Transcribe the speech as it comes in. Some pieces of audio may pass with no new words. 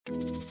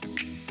It's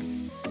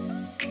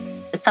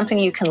something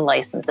you can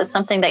license. It's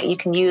something that you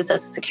can use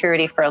as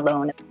security for a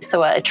loan.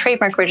 So a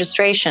trademark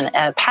registration,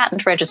 a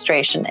patent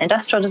registration,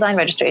 industrial design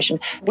registration,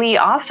 we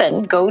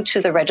often go to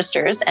the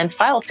registers and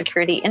file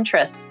security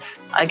interests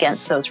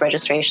against those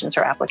registrations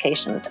or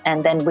applications.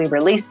 And then we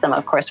release them,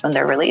 of course, when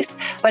they're released.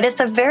 But it's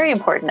a very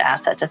important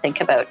asset to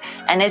think about.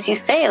 And as you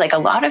say, like a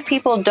lot of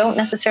people don't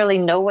necessarily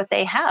know what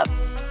they have.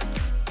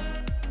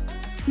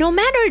 No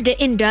matter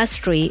the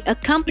industry, a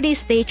company's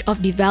stage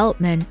of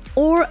development,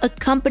 or a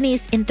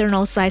company's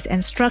internal size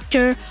and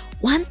structure,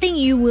 one thing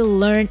you will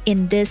learn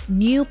in this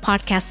new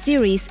podcast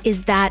series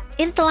is that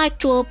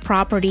intellectual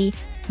property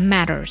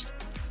matters.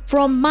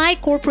 From my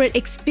corporate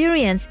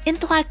experience,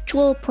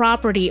 intellectual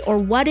property, or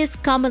what is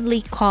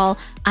commonly called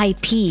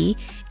IP,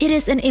 it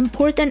is an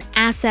important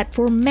asset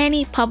for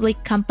many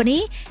public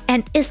companies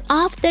and is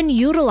often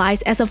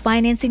utilized as a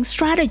financing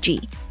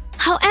strategy.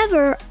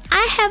 However,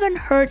 I haven't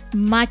heard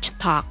much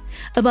talk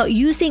about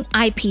using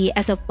IP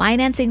as a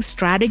financing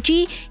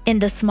strategy in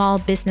the small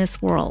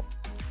business world.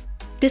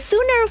 The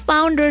sooner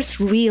founders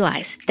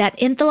realize that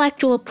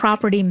intellectual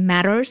property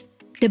matters,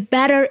 the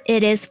better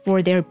it is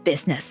for their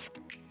business.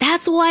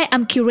 That's why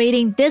I'm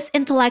curating this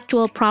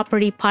intellectual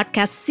property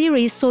podcast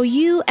series so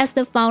you as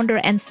the founder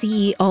and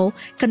CEO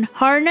can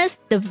harness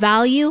the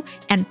value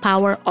and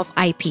power of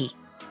IP.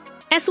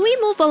 As we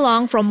move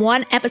along from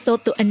one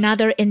episode to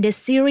another in this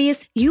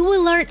series, you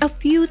will learn a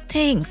few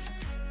things.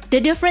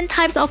 The different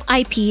types of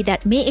IP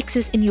that may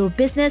exist in your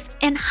business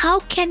and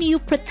how can you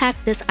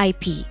protect this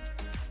IP.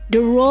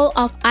 The role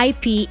of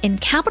IP in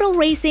capital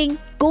raising,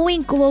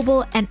 going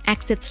global, and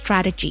exit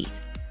strategies.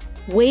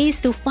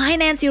 Ways to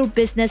finance your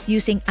business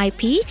using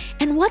IP,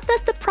 and what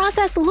does the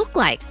process look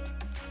like?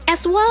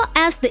 As well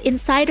as the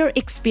insider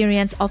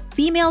experience of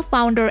female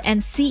founder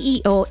and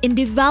CEO in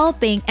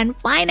developing and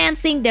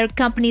financing their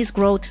company's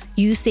growth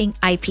using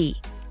IP.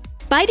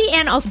 By the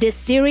end of this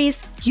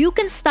series, you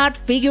can start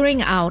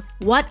figuring out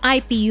what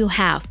IP you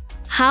have,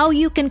 how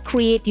you can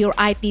create your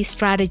IP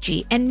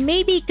strategy, and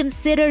maybe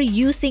consider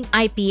using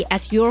IP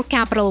as your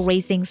capital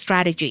raising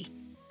strategy.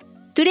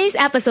 Today's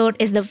episode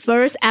is the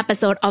first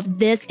episode of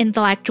this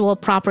intellectual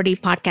property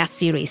podcast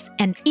series,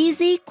 and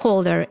Izzy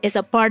Calder is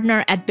a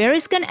partner at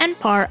Bereskin &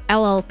 Parr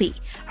LLP.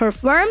 Her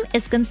firm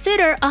is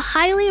considered a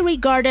highly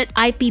regarded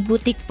IP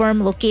boutique firm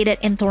located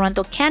in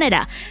Toronto,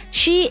 Canada.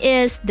 She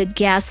is the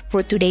guest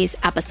for today's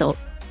episode.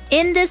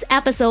 In this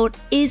episode,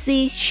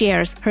 Izzy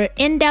shares her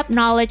in-depth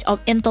knowledge of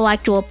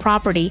intellectual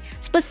property,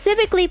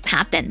 specifically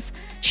patents.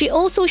 She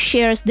also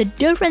shares the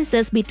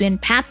differences between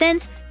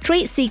patents,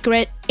 trade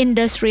secret,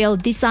 industrial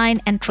design,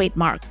 and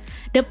trademark,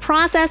 the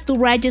process to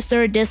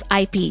register these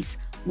IPs,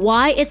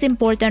 why it's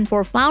important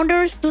for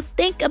founders to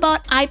think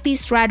about IP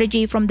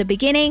strategy from the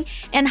beginning,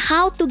 and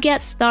how to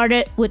get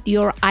started with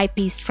your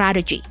IP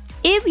strategy.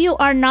 If you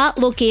are not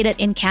located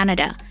in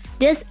Canada,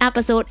 this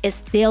episode is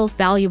still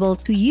valuable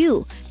to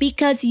you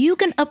because you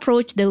can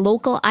approach the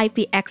local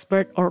IP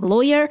expert or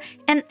lawyer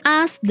and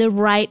ask the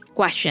right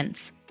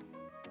questions.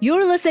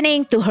 You're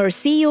listening to Her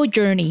CEO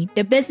Journey,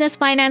 the business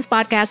finance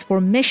podcast for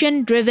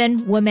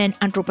mission-driven women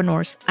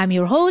entrepreneurs. I'm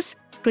your host,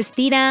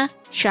 Christina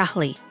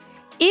Shahli.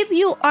 If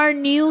you are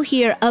new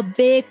here, a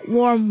big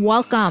warm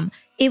welcome.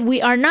 If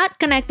we are not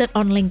connected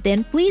on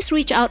LinkedIn, please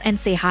reach out and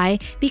say hi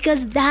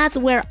because that's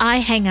where I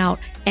hang out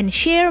and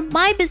share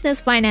my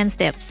business finance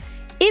tips.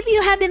 If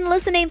you have been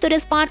listening to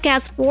this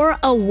podcast for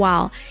a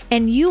while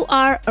and you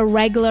are a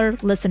regular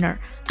listener,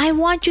 I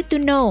want you to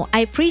know I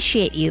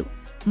appreciate you.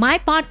 My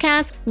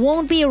podcast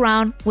won't be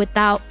around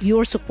without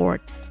your support.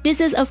 This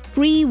is a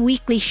free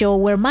weekly show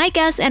where my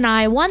guests and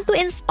I want to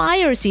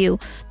inspire you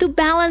to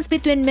balance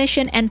between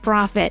mission and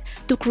profit,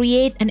 to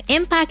create an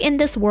impact in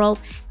this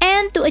world,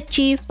 and to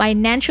achieve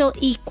financial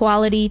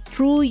equality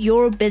through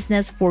your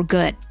business for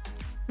good.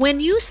 When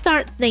you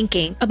start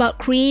thinking about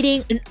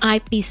creating an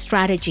IP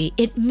strategy,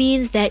 it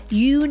means that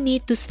you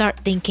need to start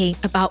thinking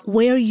about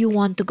where you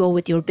want to go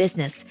with your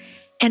business.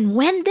 And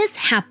when this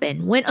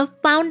happens, when a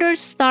founder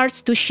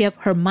starts to shift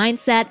her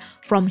mindset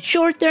from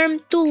short-term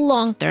to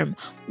long-term,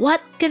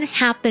 what can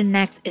happen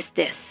next is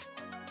this.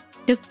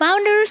 The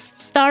founders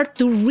start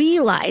to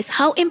realize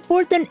how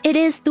important it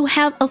is to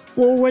have a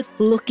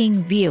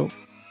forward-looking view.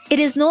 It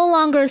is no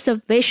longer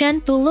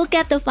sufficient to look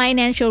at the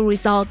financial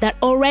result that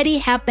already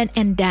happened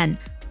and done.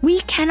 We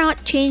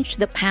cannot change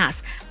the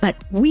past, but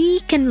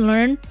we can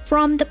learn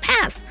from the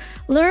past.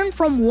 Learn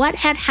from what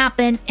had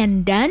happened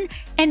and done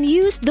and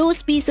use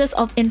those pieces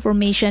of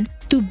information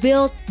to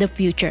build the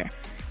future.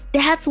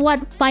 That's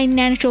what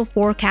financial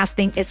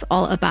forecasting is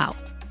all about.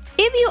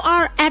 If you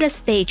are at a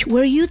stage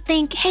where you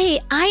think, hey,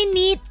 I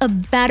need a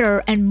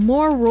better and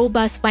more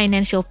robust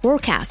financial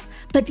forecast,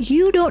 but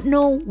you don't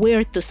know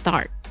where to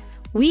start,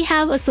 we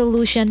have a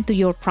solution to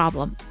your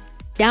problem.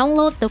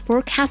 Download the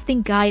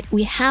forecasting guide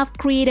we have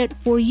created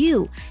for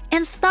you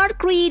and start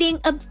creating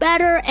a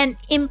better and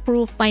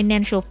improved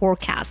financial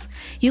forecast.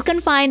 You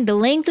can find the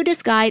link to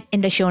this guide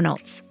in the show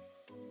notes.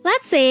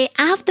 Let's say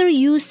after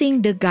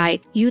using the guide,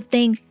 you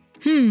think,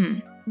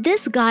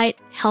 this guide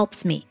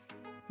helps me.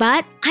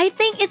 But I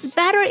think it's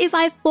better if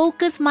I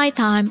focus my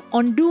time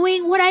on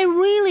doing what I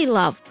really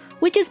love,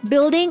 which is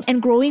building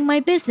and growing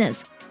my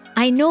business.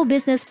 I know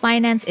business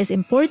finance is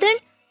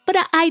important, but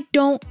I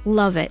don't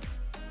love it.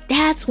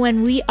 That's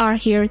when we are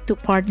here to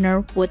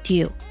partner with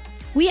you.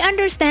 We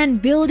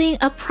understand building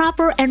a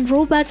proper and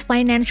robust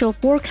financial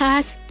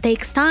forecast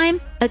takes time,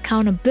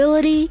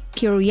 accountability,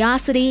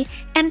 curiosity,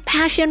 and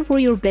passion for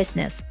your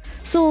business.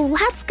 So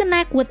let's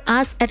connect with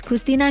us at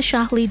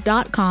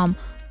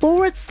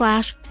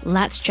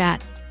christinashahli.com/let's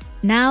chat.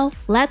 Now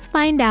let's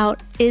find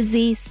out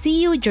Izzy's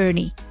CEO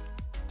journey.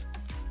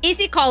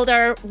 Izzy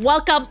Calder,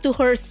 welcome to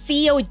her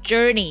CEO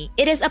journey.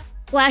 It is a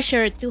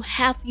pleasure to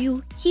have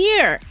you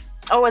here.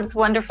 Oh, it's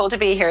wonderful to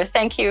be here.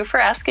 Thank you for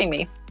asking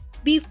me.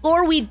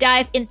 Before we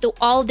dive into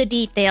all the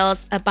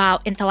details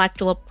about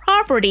intellectual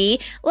property,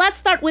 let's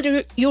start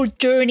with your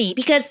journey,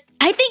 because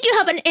I think you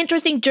have an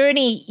interesting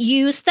journey.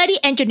 You study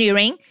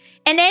engineering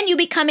and then you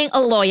becoming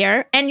a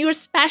lawyer and you're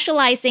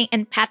specializing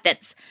in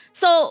patents.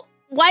 So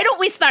why don't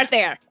we start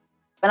there?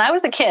 When I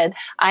was a kid,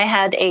 I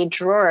had a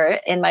drawer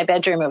in my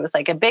bedroom. It was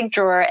like a big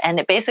drawer,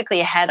 and it basically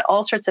had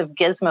all sorts of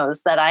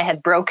gizmos that I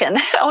had broken,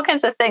 all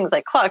kinds of things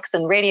like clocks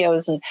and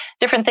radios and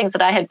different things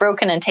that I had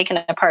broken and taken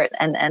apart.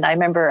 And I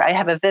remember I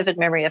have a vivid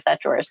memory of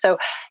that drawer. So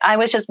I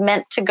was just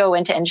meant to go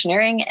into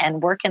engineering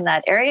and work in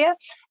that area.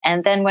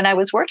 And then when I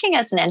was working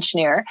as an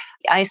engineer,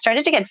 I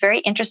started to get very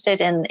interested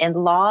in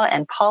law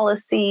and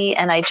policy.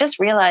 And I just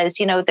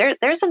realized,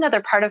 there's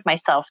another part of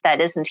myself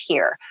that isn't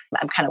here.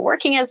 I'm kind of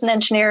working as an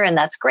engineer, and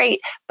that's great,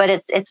 but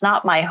it's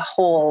not my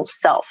whole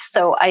self.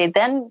 So I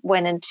then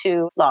went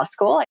into law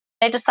school.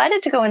 I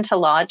decided to go into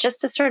law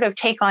just to sort of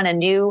take on a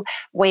new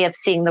way of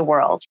seeing the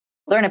world.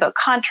 Learn about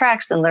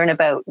contracts and learn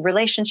about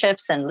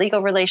relationships and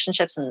legal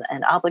relationships and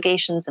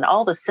obligations and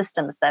all the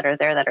systems that are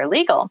there that are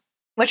legal,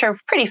 which are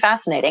pretty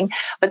fascinating.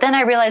 But then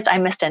I realized I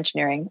missed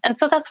engineering. And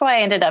so that's why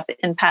I ended up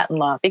in patent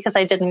law, because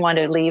I didn't want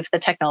to leave the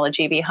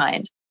technology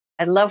behind.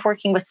 I love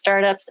working with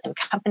startups and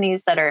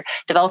companies that are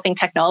developing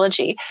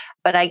technology,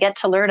 but I get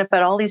to learn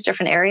about all these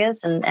different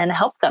areas and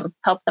help them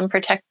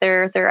protect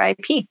their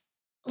IP.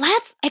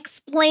 Let's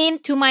explain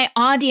to my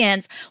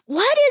audience,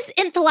 what is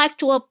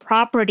intellectual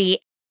property?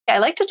 I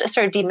like to just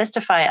sort of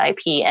demystify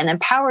IP and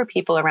empower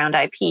people around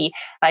IP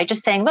by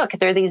just saying, look,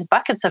 there are these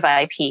buckets of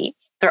IP.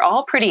 They're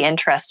all pretty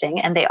interesting,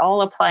 and they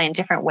all apply in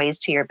different ways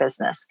to your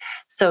business.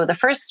 So the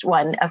first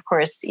one, of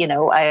course,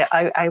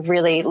 I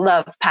really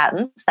love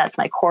patents. That's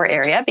my core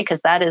area, because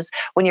that is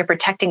when you're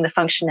protecting the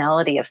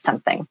functionality of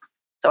something.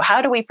 So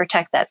how do we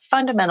protect that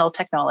fundamental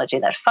technology,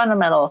 that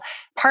fundamental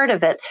part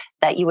of it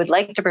that you would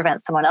like to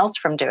prevent someone else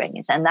from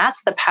doing? And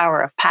that's the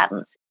power of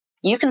patents.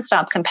 You can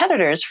stop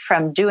competitors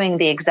from doing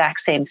the exact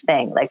same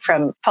thing, like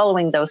from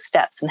following those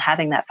steps and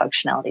having that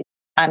functionality.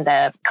 I'm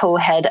the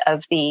co-head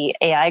of the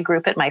AI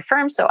group at my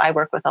firm. So I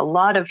work with a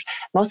lot of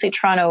mostly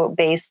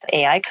Toronto-based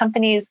AI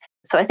companies.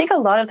 So I think a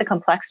lot of the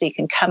complexity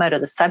can come out of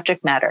the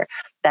subject matter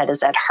that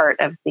is at heart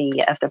of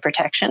the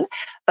protection.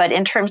 But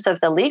in terms of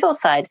the legal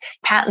side,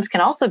 patents can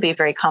also be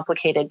very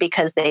complicated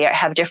because they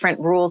have different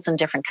rules in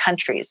different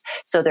countries.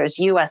 So there's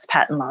US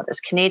patent law,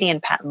 there's Canadian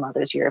patent law,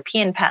 there's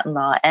European patent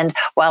law. And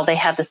while they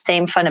have the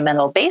same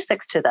fundamental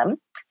basics to them,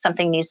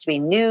 something needs to be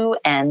new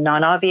and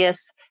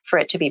non-obvious for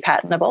it to be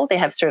patentable. They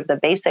have sort of the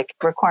basic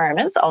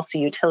requirements, also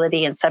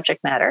utility and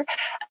subject matter.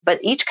 But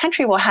each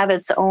country will have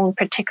its own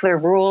particular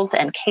rules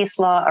and case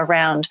law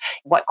around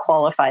what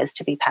qualifies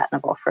to be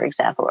patentable, for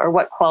example, or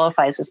what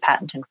qualifies as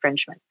patent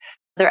infringement.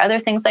 There are other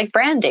things like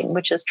branding,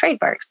 which is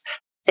trademarks.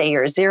 Say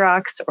you're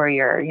Xerox or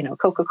you're,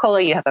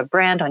 Coca-Cola, you have a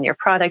brand on your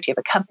product, you have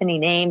a company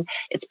name.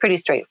 It's pretty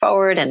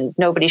straightforward and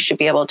nobody should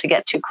be able to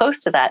get too close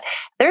to that.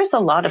 There's a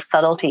lot of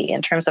subtlety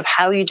in terms of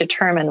how you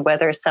determine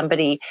whether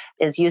somebody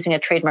is using a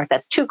trademark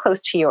that's too close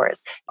to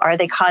yours. Are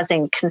they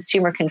causing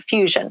consumer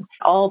confusion?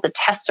 All the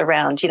tests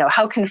around,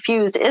 how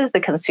confused is the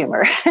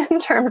consumer in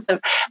terms of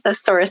the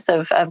source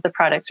of the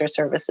products or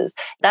services?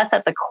 That's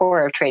at the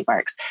core of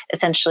trademarks.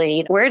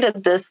 Essentially, where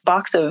did this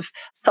box of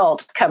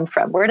salt come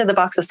from? Where did the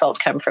box of salt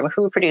come from?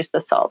 Who produced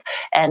the salt?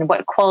 And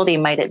what quality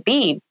might it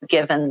be,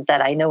 given that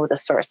I know the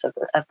source of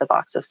the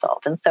box of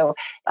salt? And so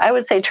I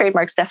would say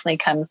trademarks definitely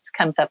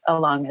comes up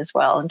along as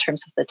well in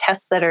terms of the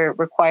tests that are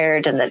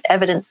required and the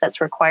evidence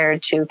that's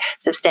required to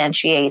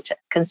substantiate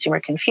consumer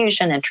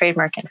confusion and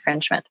trademark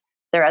infringement.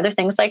 There are other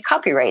things like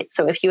copyright.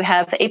 So if you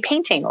have a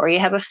painting or you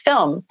have a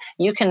film,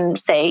 you can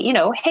say,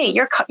 hey,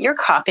 you're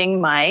copying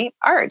my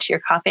art,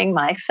 you're copying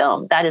my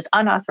film. That is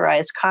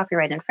unauthorized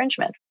copyright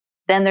infringement.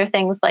 Then there are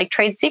things like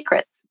trade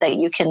secrets that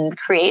you can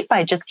create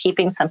by just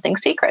keeping something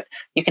secret.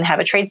 You can have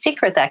a trade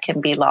secret that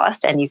can be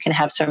lost, and you can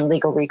have some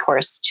legal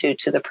recourse to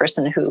the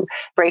person who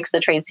breaks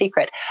the trade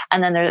secret.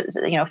 And then there's,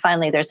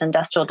 finally, there's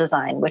industrial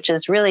design, which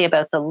is really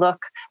about the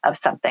look of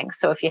something.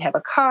 So if you have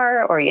a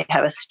car or you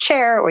have a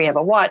chair or you have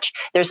a watch,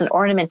 there's an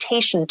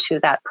ornamentation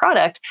to that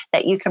product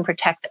that you can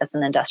protect as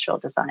an industrial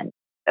design.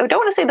 I don't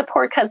want to say the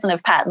poor cousin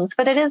of patents,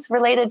 but it is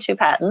related to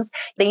patents.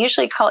 They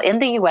usually call, in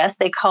the US,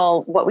 they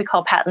call what we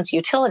call patents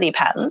utility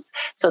patents.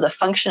 So the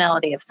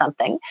functionality of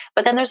something.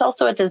 But then there's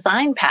also a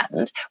design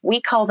patent.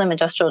 We call them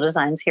industrial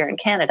designs here in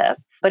Canada.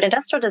 But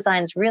industrial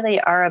designs really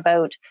are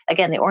about,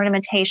 again, the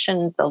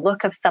ornamentation, the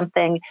look of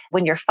something.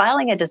 When you're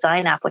filing a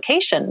design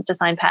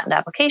patent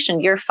application,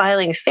 you're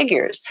filing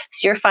figures.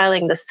 So you're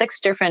filing the 6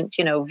 different,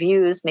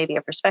 views, maybe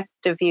a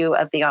perspective view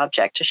of the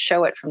object to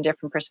show it from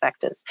different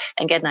perspectives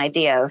and get an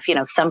idea of,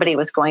 if somebody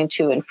was going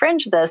to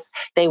infringe this,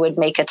 they would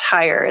make a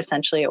tire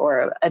essentially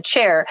or a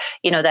chair,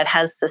 that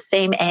has the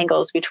same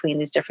angles between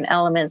these different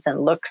elements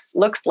and looks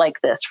like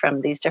this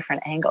from these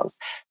different angles.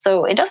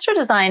 So industrial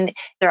design,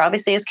 there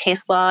obviously is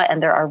case law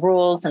and there are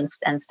rules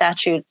and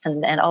statutes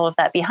and all of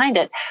that behind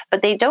it,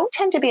 but they don't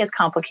tend to be as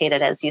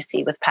complicated as you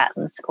see with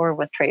patents or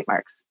with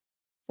trademarks.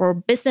 For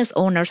business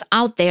owners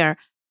out there,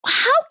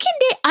 how can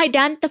they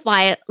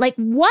identify,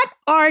 what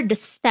are the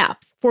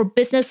steps for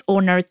business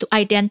owner to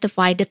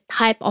identify the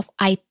type of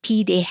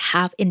IP they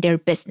have in their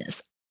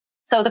business?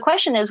 So the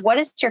question is, what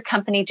does your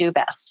company do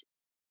best?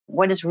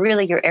 What is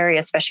really your area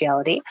of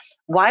specialty?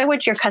 Why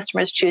would your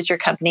customers choose your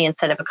company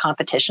instead of a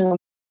competition?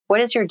 What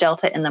is your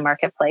delta in the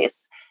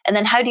marketplace? And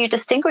then how do you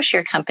distinguish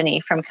your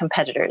company from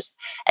competitors?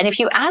 And if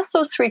you ask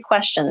those 3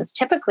 questions,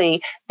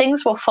 typically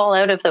things will fall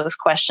out of those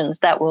questions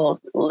that will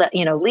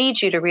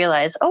lead you to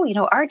realize,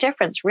 our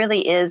difference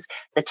really is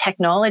the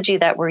technology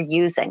that we're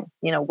using.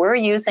 We're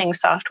using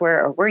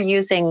software or we're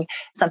using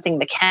something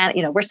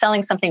we're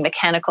selling something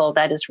mechanical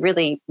that is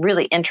really,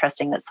 really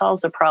interesting, that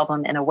solves a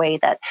problem in a way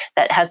that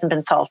hasn't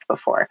been solved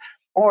before.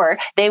 Or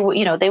they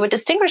would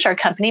distinguish our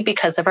company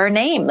because of our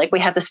name. Like we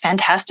have this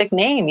fantastic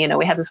name,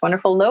 we have this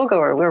wonderful logo,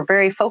 or we're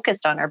very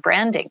focused on our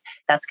branding.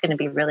 That's going to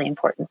be really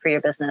important for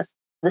your business.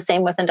 The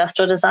same with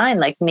industrial design.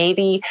 Like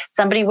maybe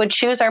somebody would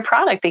choose our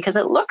product because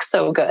it looks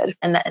so good.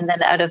 And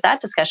then out of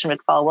that discussion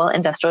would fall, well,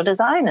 industrial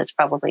design is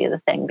probably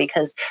the thing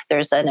because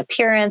there's an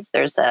appearance,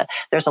 there's a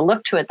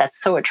look to it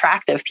that's so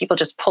attractive. People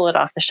just pull it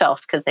off the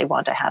shelf because they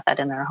want to have that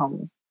in their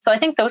home. So I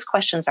think those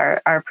questions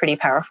are pretty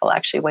powerful,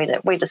 actually,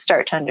 way to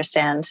start to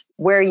understand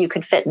where you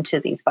could fit into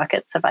these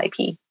buckets of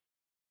IP.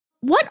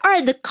 What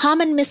are the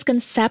common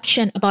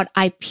misconceptions about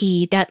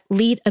IP that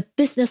lead a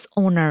business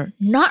owner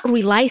not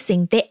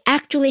realizing they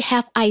actually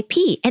have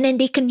IP and then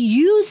they can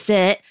use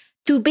it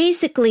to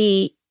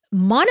basically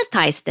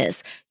monetize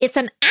this? It's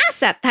an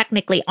asset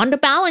technically on the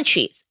balance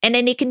sheets, and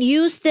then they can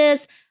use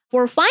this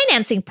for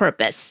financing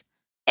purpose.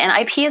 And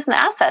IP is an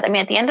asset. I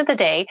mean, at the end of the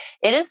day,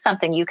 it is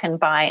something you can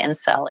buy and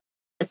sell.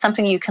 It's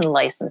something you can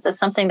license. It's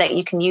something that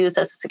you can use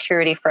as a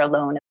security for a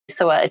loan.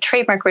 So a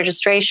trademark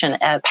registration,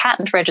 a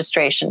patent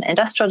registration,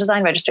 industrial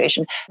design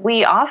registration,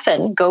 we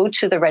often go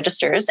to the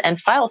registers and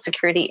file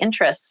security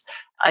interests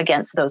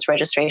against those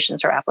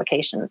registrations or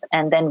applications.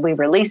 And then we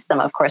release them,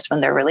 of course,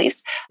 when they're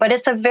released. But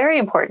it's a very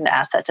important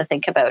asset to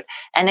think about.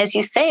 And as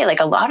you say,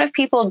 a lot of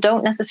people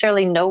don't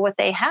necessarily know what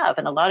they have.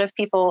 And a lot of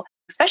people,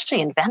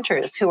 especially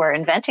inventors who are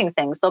inventing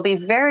things, they'll be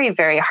very,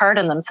 very hard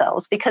on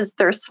themselves because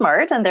they're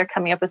smart and they're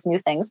coming up with new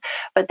things,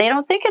 but they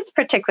don't think it's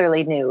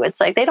particularly new. It's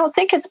like they don't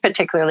think it's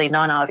particularly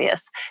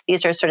non-obvious.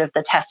 These are sort of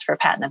the tests for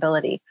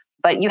patentability.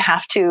 But you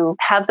have to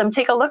have them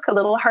take a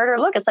little harder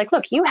look. It's like,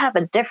 look, you have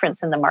a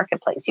difference in the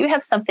marketplace. You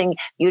have something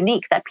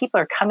unique that people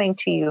are coming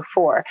to you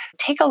for.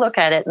 Take a look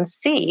at it and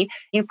see,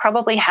 you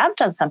probably have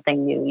done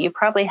something new. You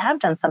probably have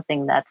done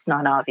something that's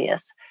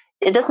non-obvious.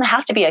 It doesn't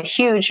have to be a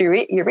huge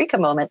eureka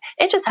moment.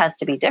 It just has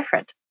to be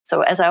different.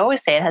 So as I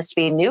always say, it has to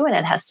be new and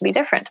it has to be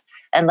different.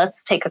 And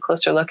let's take a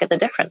closer look at the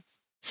difference.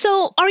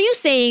 So are you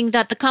saying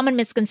that the common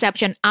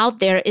misconception out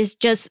there is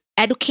just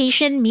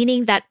education,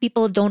 meaning that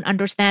people don't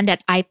understand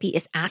that IP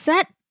is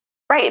asset?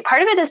 Right.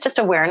 Part of it is just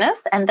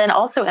awareness and then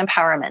also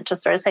empowerment to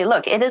sort of say,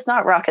 look, it is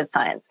not rocket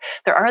science.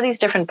 There are these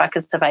different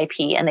buckets of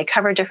IP and they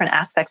cover different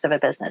aspects of a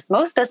business.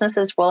 Most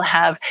businesses will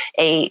have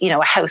a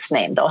house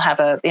name. They'll have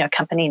a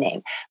company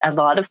name. A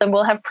lot of them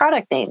will have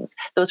product names.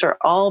 Those are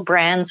all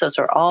brands. Those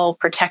are all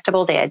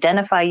protectable. They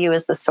identify you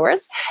as the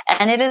source.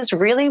 And it is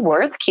really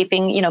worth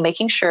keeping,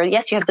 making sure,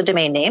 yes, you have the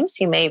domain names.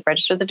 You may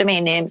register the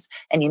domain names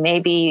and you may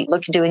be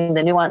doing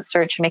the nuance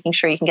search and making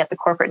sure you can get the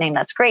corporate name.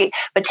 That's great.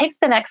 But take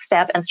the next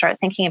step and start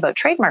thinking about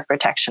trademark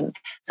protection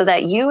so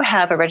that you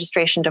have a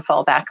registration to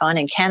fall back on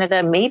in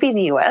Canada, maybe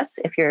the US,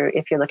 if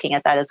you're looking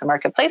at that as a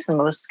marketplace, and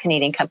most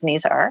Canadian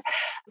companies are.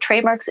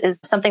 Trademarks is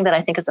something that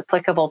I think is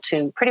applicable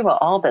to pretty well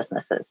all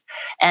businesses.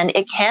 And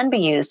it can be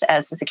used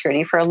as a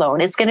security for a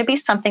loan. It's going to be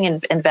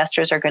something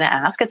investors are going to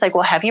ask. It's like,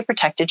 well, have you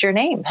protected your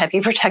name? Have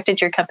you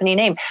protected your company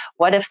name?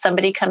 What if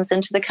somebody comes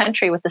into the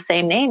country with the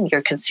same name?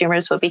 Your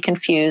consumers will be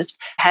confused.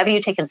 Have you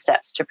taken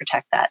steps to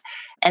protect that?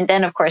 And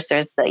then, of course,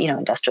 there's the,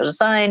 industrial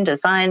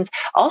designs,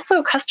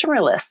 also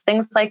customer lists,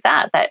 things like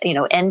that,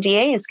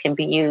 NDAs can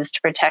be used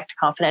to protect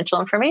confidential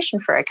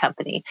information for a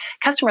company.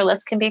 Customer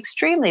lists can be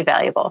extremely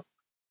valuable.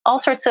 all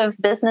sorts of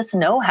business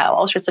know-how,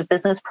 all sorts of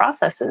business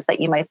processes that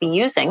you might be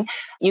using.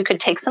 You could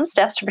take some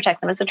steps to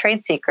protect them as a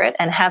trade secret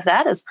and have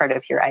that as part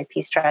of your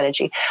IP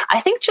strategy.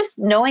 I think just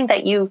knowing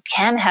that you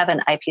can have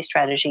an IP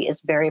strategy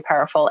is very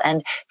powerful,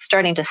 and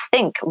starting to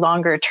think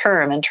longer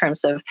term in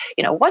terms of,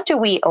 what do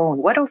we own?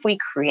 What have we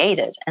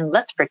created? And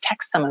let's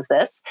protect some of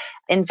this.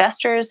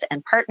 Investors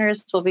and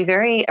partners will be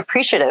very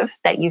appreciative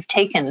that you've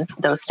taken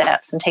those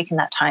steps and taken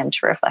that time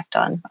to reflect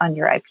on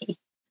your IP.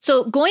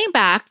 So going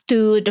back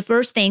to the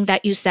first thing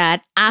that you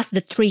said, ask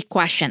the 3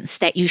 questions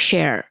that you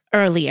shared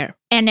earlier.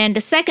 And then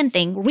the second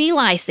thing,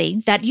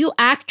 realizing that you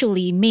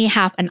actually may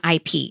have an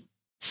IP.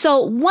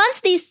 So once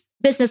these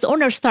business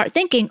owners start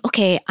thinking,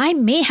 okay, I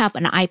may have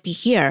an IP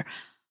here,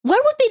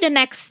 what would be the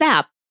next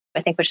step?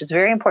 I think which is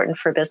very important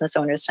for business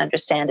owners to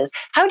understand is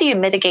how do you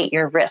mitigate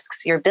your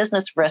risks, your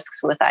business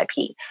risks with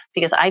IP?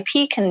 Because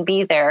IP can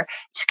be there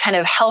to kind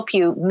of help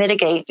you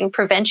mitigate and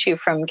prevent you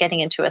from getting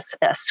into a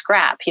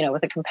scrap,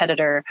 with a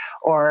competitor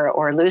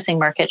or losing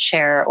market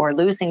share or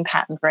losing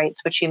patent rights,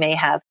 which you may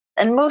have.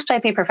 And most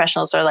IP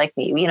professionals are like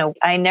me.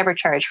 I never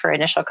charge for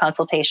initial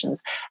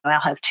consultations. I'll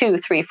have 2,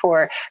 3,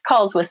 4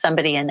 calls with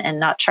somebody and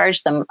not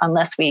charge them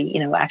unless we,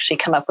 actually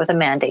come up with a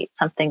mandate,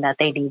 something that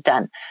they need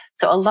done.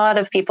 So a lot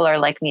of people are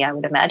like me, I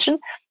would imagine.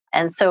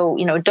 And so,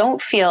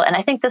 don't feel, and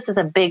I think this is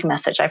a big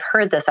message. I've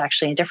heard this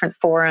actually in different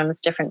forums,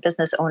 different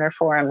business owner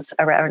forums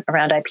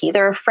around IP.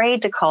 They're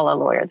afraid to call a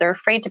lawyer. They're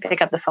afraid to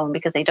pick up the phone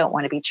because they don't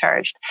want to be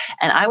charged.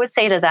 And I would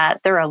say to that,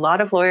 there are a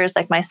lot of lawyers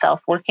like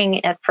myself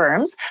working at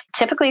firms,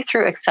 typically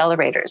through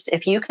accelerators.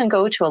 If you can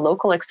go to a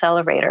local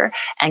accelerator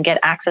and get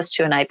access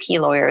to an IP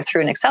lawyer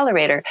through an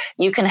accelerator,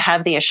 you can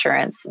have the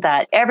assurance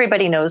that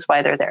everybody knows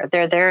why they're there.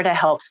 They're there to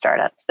help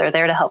startups. They're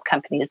there to help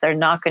companies. They're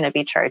not going to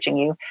be charging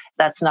you.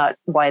 That's not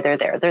why they're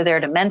there. They're there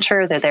to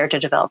mentor, they're there to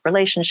develop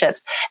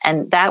relationships.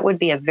 And that would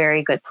be a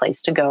very good place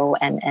to go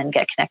and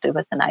get connected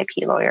with an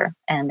IP lawyer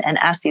and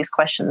ask these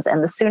questions.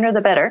 And the sooner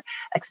the better,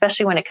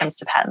 especially when it comes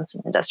to patents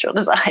and industrial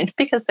design,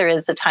 because there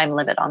is a time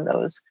limit on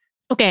those.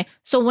 Okay,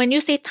 so when you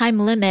say time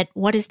limit,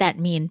 what does that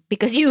mean?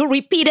 Because you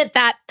repeated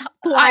that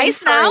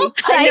twice now.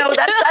 I know,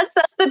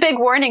 that's the big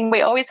warning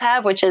we always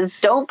have, which is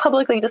don't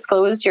publicly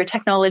disclose your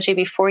technology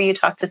before you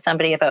talk to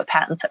somebody about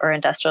patents or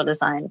industrial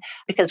design.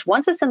 Because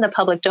once it's in the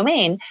public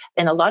domain,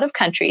 in a lot of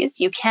countries,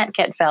 you can't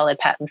get valid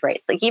patent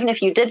rights. Like even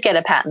if you did get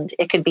a patent,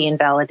 it could be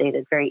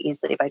invalidated very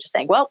easily by just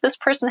saying, well, this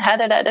person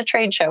had it at a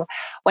trade show.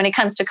 When it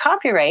comes to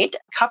copyright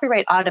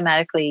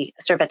automatically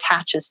sort of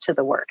attaches to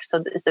the work.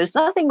 So there's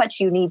nothing much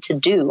you need to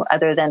do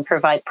other than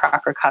provide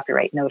proper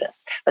copyright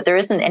notice. But there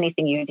isn't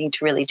anything you need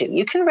to really do.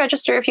 You can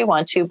register if you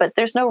want to, but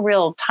there's no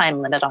real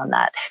time limit on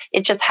that.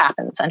 It just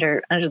happens.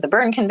 Under the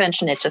Berne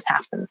Convention, it just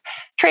happens.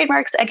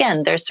 Trademarks,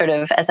 again, there's sort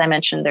of, as I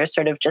mentioned, there's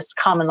sort of just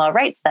common law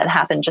rights that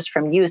happen just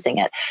from using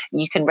it.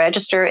 You can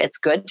register. It's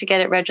good to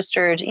get it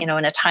registered, in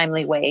a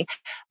timely way.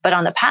 But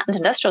on the patent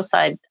industrial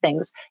side of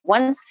things,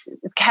 once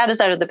the cat is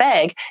out of the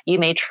bag, you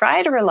may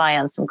try to rely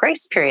on some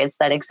grace periods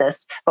that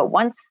exist. But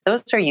once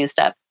those are used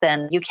up,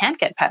 then you can't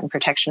get patent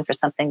protection for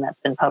something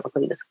that's been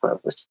publicly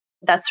disclosed.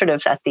 That's sort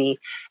of at the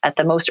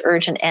most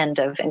urgent end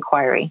of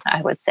inquiry,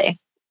 I would say.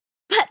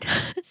 But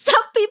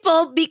some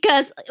people,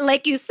 because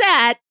like you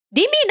said,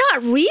 they may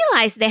not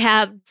realize they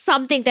have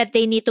something that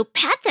they need to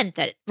patent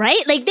it,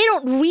 right? Like they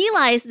don't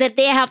realize that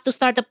they have to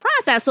start the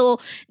process. So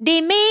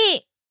they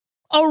may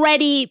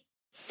already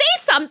say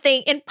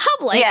something in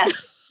public.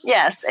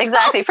 Yes,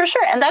 exactly, for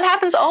sure. And that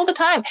happens all the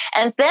time.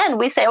 And then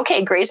we say,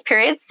 okay, grace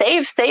period,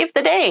 save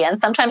the day. And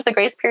sometimes the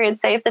grace period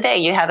save the day.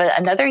 You have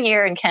another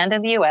year in Canada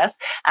and the US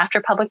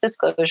after public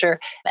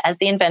disclosure as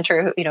the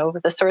inventor,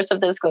 the source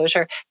of the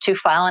disclosure to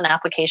file an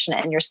application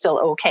and you're still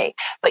okay.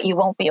 But you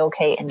won't be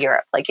okay in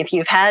Europe. Like if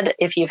you've had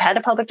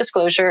a public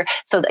disclosure,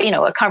 so that,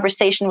 a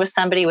conversation with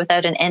somebody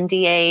without an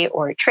NDA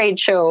or a trade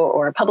show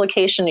or a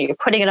publication, or you're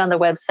putting it on the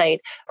website,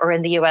 or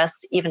in the US,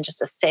 even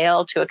just a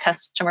sale to a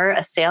customer,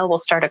 a sale will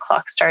start a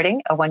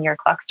 1-year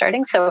clock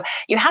starting. So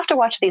you have to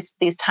watch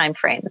these time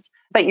frames.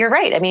 But you're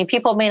right. I mean,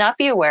 people may not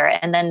be aware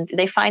and then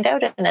they find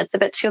out and it's a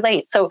bit too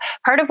late. So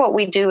part of what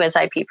we do as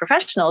IP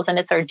professionals, and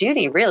it's our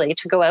duty really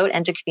to go out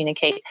and to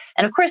communicate.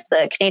 And of course,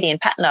 the Canadian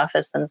Patent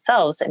Office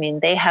themselves, I mean,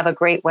 they have a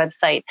great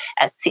website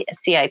at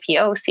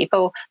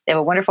CIPO. They have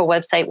a wonderful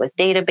website with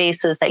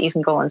databases that you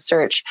can go and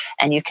search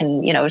and you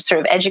can, sort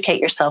of educate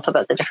yourself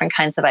about the different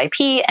kinds of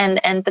IP and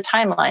the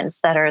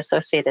timelines that are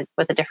associated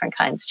with the different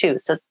kinds too.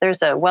 So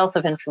there's a wealth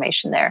of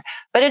information there.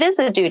 But it is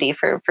a duty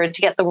for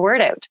to get the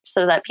word out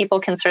so that people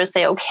can sort of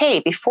say, okay,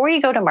 before you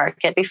go to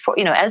market, before,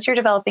 as you're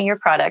developing your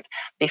product,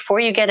 before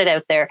you get it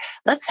out there,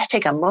 let's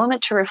take a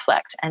moment to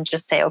reflect and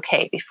just say,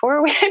 okay,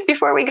 before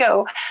we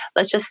go,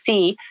 let's just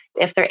see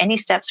if there are any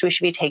steps we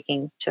should be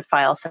taking to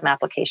file some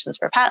applications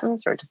for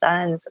patents or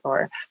designs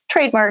or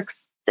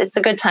trademarks. It's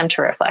a good time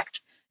to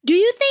reflect. Do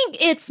you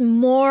think it's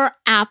more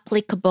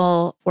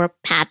applicable for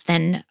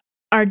patent?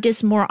 Are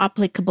this more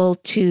applicable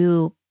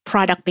to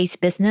product-based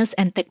business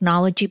and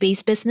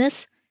technology-based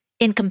business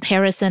in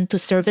comparison to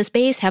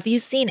service-based? Have you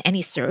seen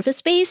any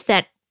service-based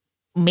that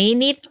may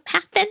need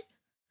patent?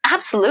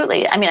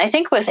 Absolutely. I mean, I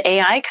think with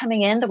AI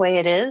coming in the way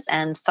it is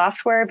and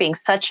software being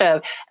such a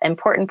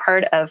important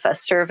part of a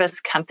service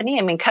company,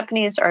 I mean,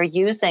 companies are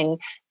using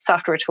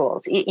software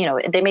tools.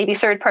 They may be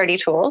third-party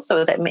tools,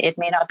 so that it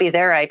may not be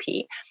their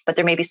IP, but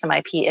there may be some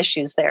IP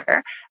issues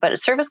there.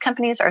 But service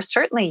companies are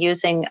certainly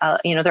using,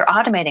 they're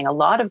automating a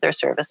lot of their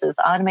services,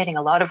 automating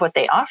a lot of what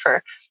they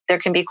offer. There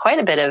can be quite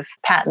a bit of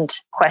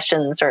patent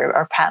questions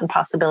or patent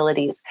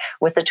possibilities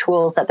with the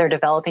tools that they're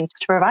developing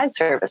to provide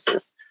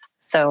services.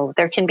 So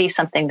there can be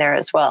something there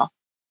as well.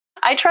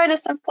 I try to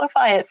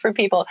simplify it for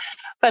people,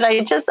 but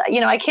I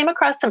came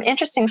across some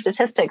interesting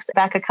statistics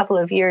back a couple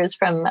of years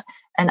from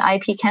an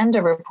IP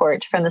Canada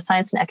report from the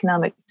Science and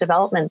Economic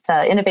Development,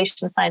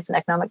 Innovation Science and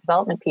Economic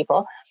Development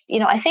people.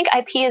 I think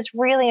IP is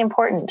really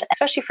important,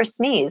 especially for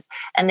SMEs.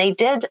 And they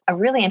did a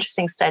really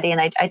interesting study,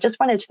 and I just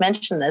wanted to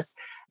mention this.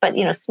 But,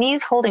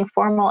 SMEs holding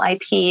formal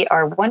IP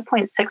are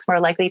 1.6 more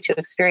likely to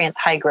experience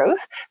high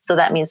growth. So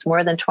that means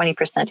more than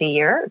 20% a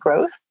year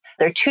growth.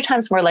 They're 2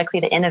 times more likely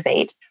to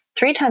innovate,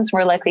 3 times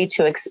more likely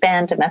to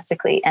expand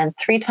domestically, and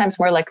 3 times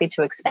more likely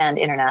to expand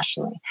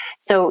internationally.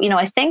 So,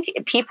 I think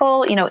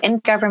people, in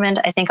government,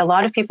 I think a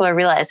lot of people are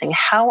realizing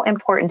how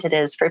important it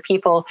is for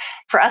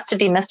us to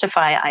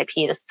demystify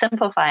IP, to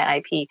simplify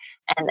IP,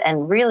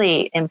 and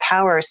really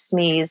empower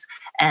SMEs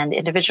and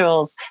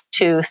individuals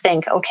to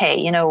think, okay,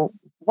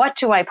 what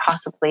do I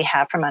possibly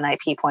have from an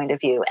IP point of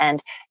view?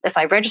 And if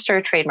I register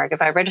a trademark,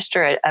 if I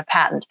register a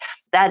patent,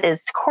 that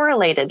is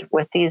correlated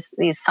with these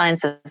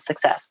signs of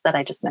success that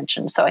I just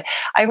mentioned. So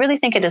I really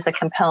think it is a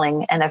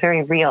compelling and a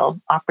very real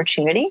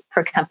opportunity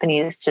for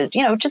companies to,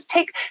 just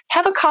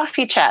have a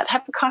coffee chat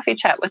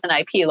with an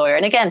IP lawyer.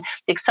 And again,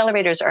 the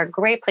accelerators are a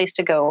great place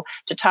to go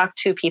to talk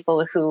to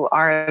people who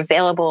are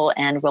available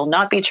and will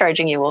not be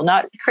charging you, will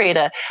not create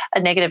a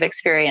negative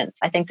experience.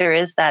 I think there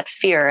is that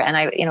fear. And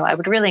I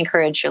would really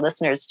encourage your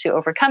listeners to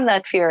overcome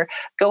that fear.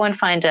 Go and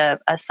find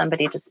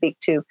somebody to speak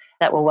to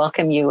that will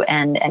welcome you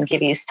and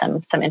give you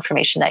some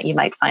information that you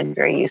might find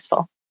very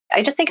useful.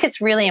 I just think it's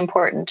really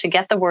important to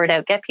get the word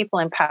out, get people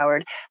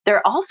empowered. There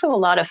are also a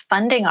lot of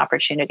funding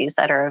opportunities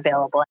that are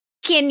available.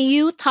 Can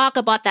you talk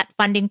about that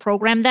funding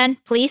program then,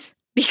 please?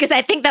 Because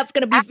I think that's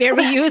going to be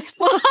very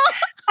useful.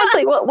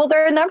 Absolutely. Well,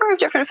 there are a number of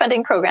different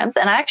funding programs,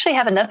 and I actually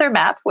have another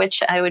map,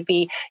 which I would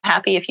be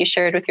happy if you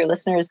shared with your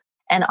listeners.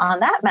 And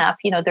on that map,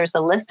 there's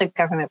a list of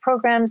government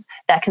programs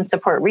that can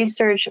support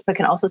research, but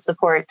can also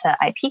support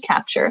IP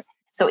capture.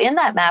 So in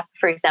that map,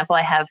 for example,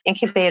 I have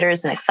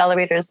incubators and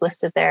accelerators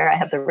listed there. I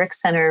have the RIC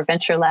Center,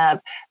 Venture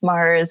Lab,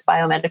 Mars,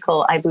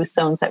 Biomedical, iBoost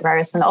Zones at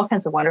Ryerson, all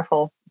kinds of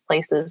wonderful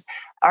places.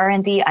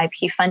 R&D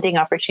IP funding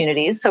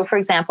opportunities. So for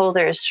example,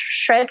 there's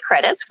SR&ED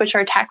credits, which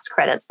are tax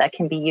credits that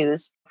can be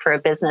used for a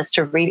business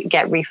to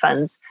get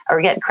refunds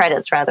or get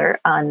credits rather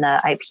on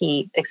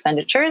IP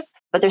expenditures.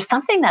 But there's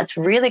something that's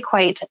really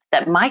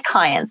that my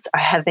clients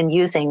have been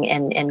using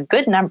in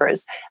good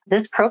numbers,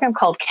 this program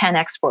called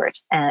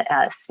CanExport,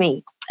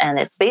 SME. And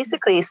it's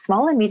basically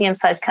small and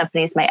medium-sized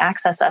companies may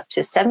access up to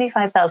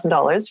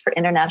 $75,000 for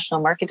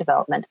international market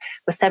development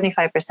with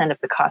 75% of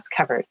the costs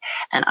covered.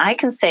 And I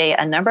can say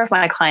a number of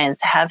my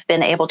clients have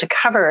been able to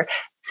cover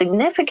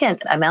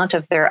significant amount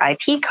of their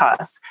IP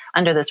costs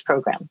under this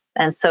program.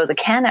 And so the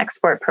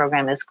CanExport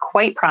program is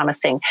quite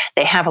promising.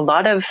 They have a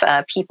lot of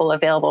people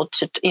available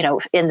to,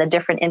 in the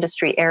different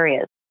industry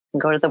areas. You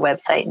can go to the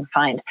website and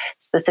find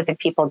specific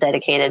people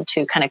dedicated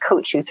to kind of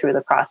coach you through the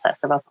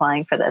process of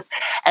applying for this.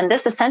 And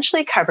this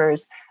essentially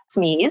covers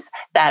SMEs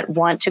that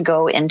want to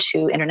go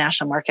into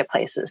international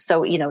marketplaces.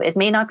 So, it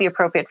may not be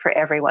appropriate for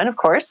everyone, of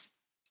course.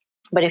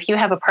 But if you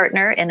have a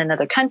partner in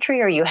another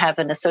country or you have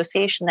an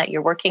association that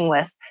you're working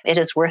with, it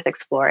is worth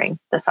exploring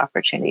this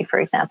opportunity, for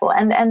example.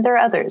 And there are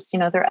others,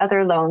 there are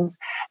other loans.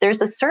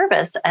 There's a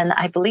service, and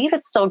I believe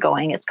it's still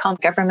going. It's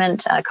called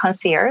Government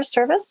Concierge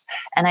Service.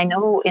 And I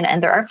know,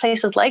 and there are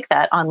places like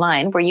that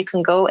online where you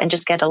can go and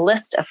just get a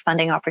list of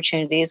funding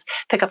opportunities,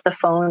 pick up the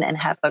phone and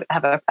have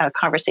a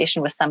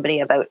conversation with somebody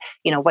about,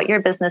 what your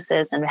business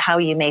is and how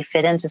you may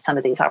fit into some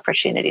of these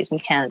opportunities in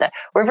Canada.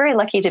 We're very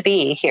lucky to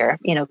be here,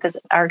 because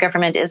our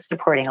government is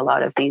supporting a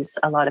lot of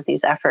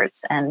these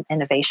efforts, and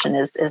innovation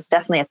is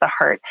definitely at the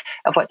heart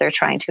of what they're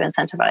trying to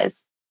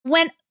incentivize.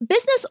 When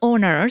business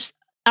owners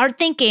are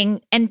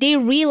thinking and they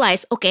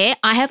realize, okay,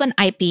 I have an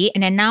IP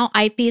and then now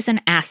IP is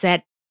an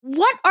asset,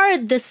 what are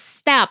the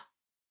steps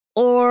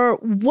or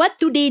what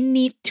do they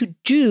need to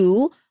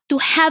do to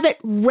have it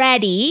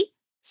ready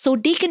so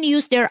they can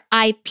use their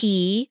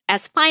IP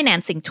as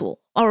financing tool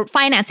or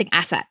financing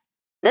asset?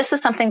 This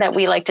is something that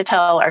we like to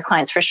tell our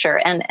clients for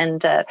sure,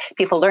 and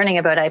people learning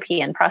about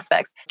IP and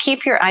prospects.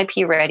 Keep your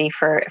IP ready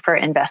for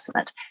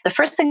investment. The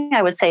first thing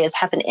I would say is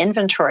have an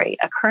inventory,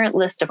 a current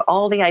list of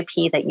all the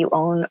IP that you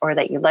own or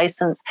that you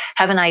license.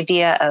 Have an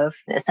idea of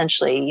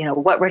essentially,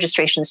 what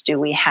registrations do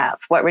we have?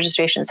 What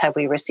registrations have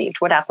we received?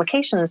 What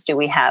applications do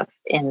we have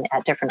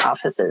at different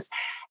offices?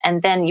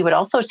 And then you would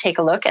also take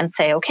a look and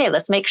say, okay,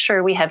 let's make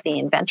sure we have the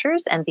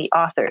inventors and the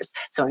authors.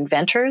 So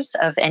inventors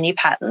of any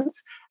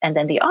patents, and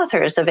then the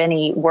authors of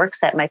any works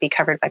that might be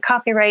covered by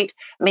copyright.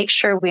 Make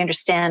sure we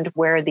understand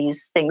where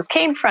these things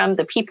came from,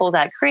 the people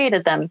that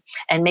created them,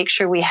 and make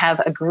sure we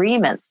have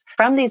agreements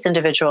from these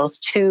individuals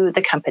to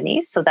the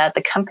company so that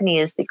the company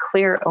is the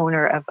clear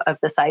owner of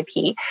this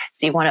IP.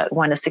 So you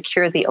want to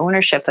secure the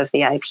ownership of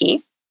the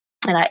IP.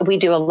 And we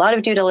do a lot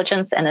of due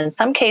diligence. And in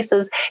some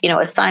cases,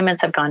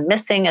 assignments have gone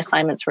missing.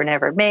 Assignments were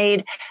never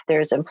made.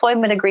 There's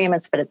employment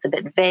agreements, but it's a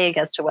bit vague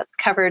as to what's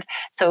covered.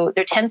 So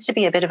there tends to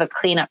be a bit of a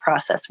cleanup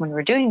process when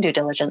we're doing due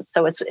diligence.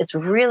 So it's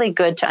really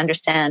good to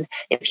understand,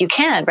 if you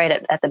can,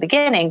 right at the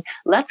beginning,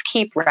 let's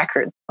keep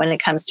records when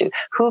it comes to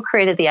who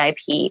created the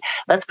IP.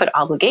 Let's put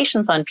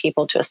obligations on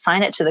people to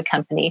assign it to the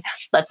company.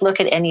 Let's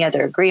look at any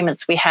other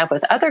agreements we have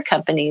with other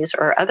companies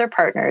or other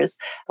partners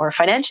or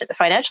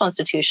financial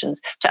institutions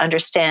to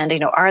understand,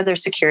 are there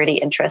security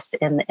interests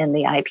in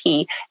the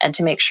IP, and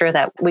to make sure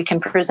that we can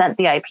present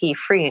the IP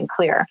free and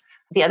clear.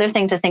 The other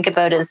thing to think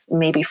about is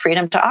maybe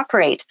freedom to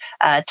operate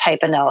type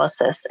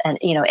analysis and,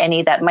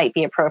 any that might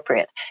be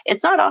appropriate.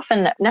 It's not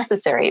often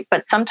necessary,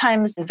 but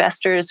sometimes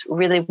investors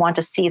really want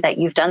to see that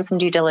you've done some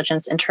due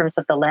diligence in terms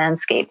of the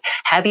landscape.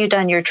 Have you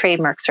done your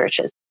trademark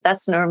searches?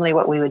 That's normally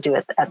what we would do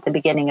at the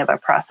beginning of a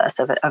process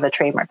of a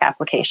trademark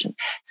application.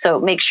 So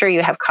make sure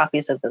you have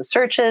copies of those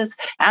searches.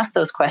 Ask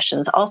those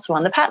questions also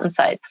on the patent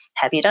side.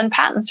 Have you done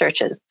patent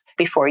searches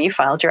before you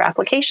filed your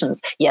applications?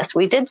 Yes,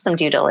 we did some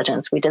due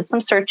diligence. We did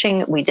some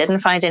searching. We didn't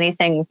find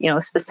anything,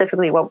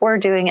 specifically what we're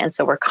doing. And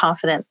so we're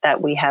confident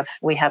that we have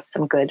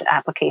some good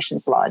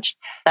applications lodged.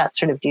 That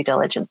sort of due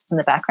diligence in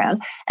the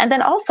background. And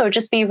then also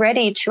just be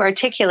ready to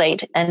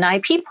articulate an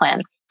IP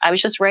plan. I was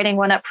just writing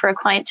one up for a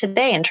client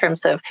today in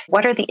terms of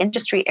what are the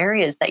industry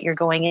areas that you're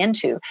going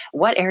into?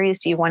 What areas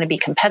do you want to be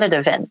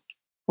competitive in?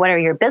 What are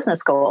your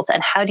business goals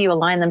and how do you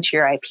align them to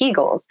your IP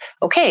goals?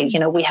 Okay,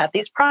 we have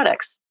these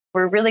products.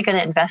 We're really going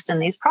to invest in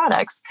these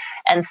products.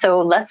 And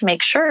so let's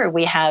make sure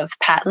we have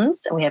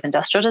patents and we have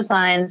industrial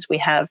designs. We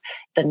have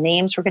the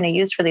names we're going to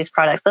use for these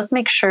products. Let's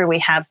make sure we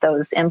have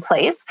those in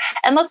place.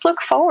 And let's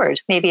look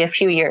forward maybe a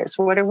few years.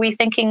 What are we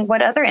thinking?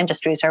 What other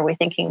industries are we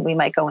thinking we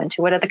might go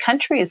into? What are the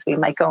countries we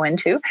might go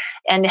into?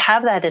 And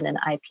have that in an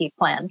IP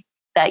plan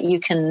that you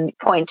can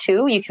point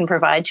to, you can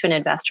provide to an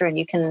investor, and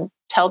you can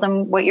tell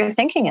them what your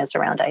thinking is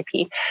around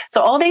IP.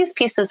 So all these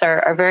pieces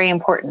are very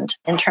important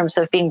in terms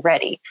of being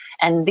ready.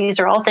 And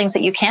these are all things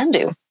that you can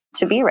do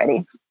to be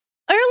ready.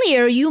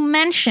 Earlier, you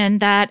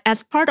mentioned that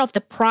as part of the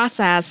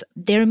process,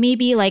 there may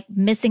be like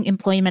missing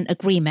employment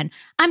agreement.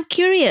 I'm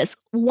curious,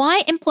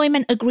 why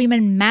employment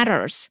agreement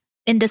matters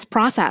in this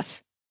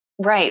process?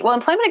 Right. Well,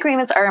 employment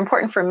agreements are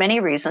important for many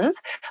reasons,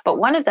 but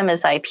one of them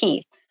is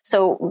IP.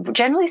 So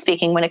generally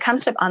speaking, when it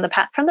comes to from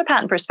the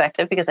patent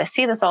perspective, because I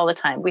see this all the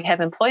time, we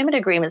have employment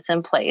agreements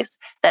in place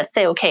that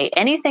say, okay,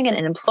 anything an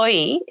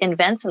employee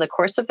invents in the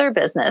course of their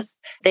business,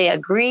 they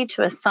agree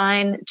to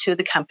assign to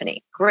the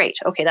company. Great.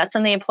 Okay, that's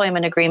in the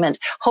employment agreement.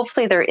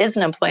 Hopefully there is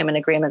an employment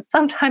agreement.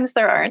 Sometimes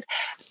there aren't,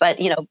 but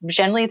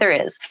generally there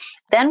is.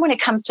 Then when it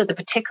comes to the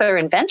particular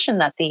invention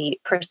that the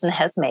person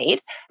has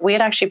made,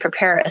 we'd actually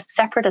prepare a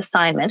separate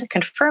assignment, a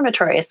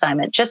confirmatory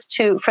assignment, just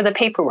for the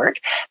paperwork,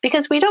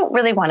 because we don't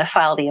really want to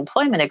file the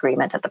employment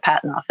agreement at the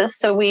patent office.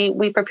 So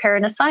we prepare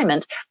an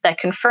assignment that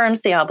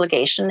confirms the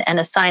obligation and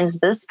assigns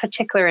this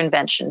particular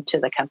invention to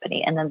the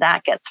company. And then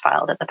that gets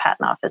filed at the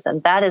patent office.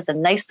 And that is a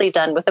nicely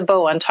done with a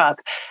bow on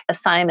top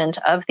assignment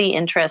of the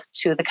interest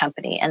to the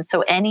company. And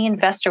so any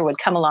investor would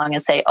come along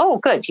and say, oh,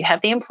 good, you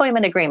have the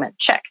employment agreement.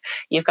 Check.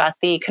 You've got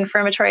the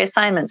confirmatory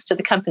assignments to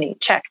the company.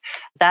 Check.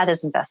 That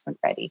is investment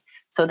ready.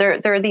 So there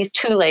are these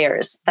two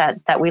layers that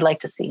we like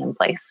to see in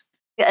place.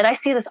 And I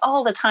see this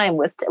all the time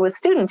with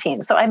student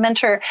teams. So I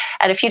mentor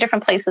at a few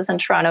different places in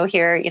Toronto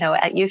here,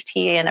 at U of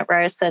T and at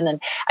Ryerson.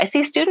 And I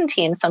see student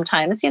teams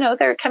sometimes,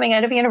 they're coming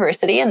out of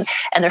university and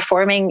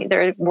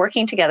they're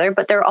working together,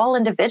 but they're all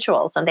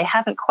individuals and they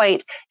haven't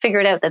quite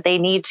figured out that they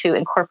need to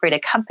incorporate a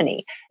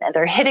company. And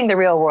they're hitting the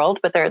real world,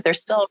 but they're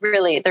still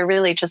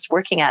really just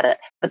working at it.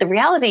 But the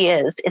reality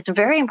is it's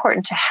very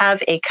important to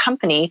have a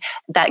company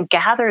that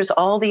gathers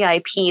all the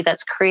IP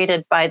that's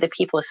created by the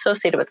people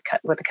associated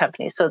with the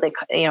company. So they,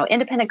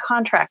 independent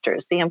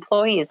contractors, the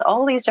employees,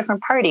 all these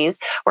different parties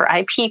where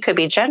IP could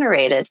be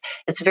generated.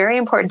 It's very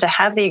important to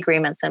have the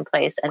agreements in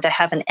place and to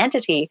have an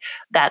entity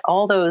that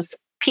all those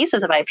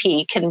pieces of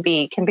IP can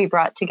be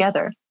brought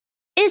together.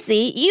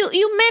 Izzy,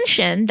 you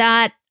mentioned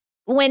that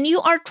when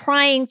you are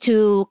trying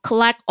to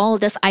collect all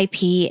this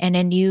IP and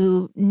then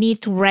you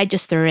need to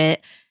register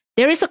it,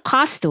 there is a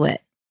cost to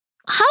it.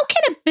 How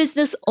can a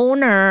business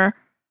owner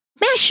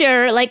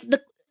measure like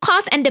the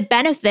cost and the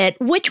benefit,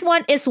 which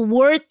one is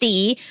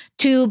worthy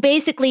to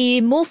basically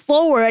move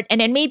forward,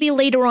 and then maybe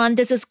later on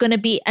this is going to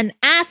be an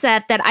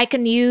asset that I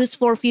can use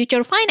for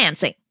future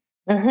financing?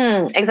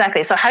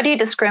 Exactly. So how do you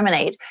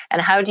discriminate,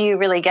 and how do you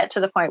really get to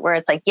the point where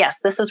it's like, yes,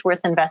 this is worth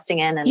investing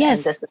in, and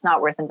Yes. this is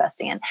not worth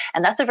investing in?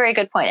 And that's a very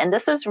good point. And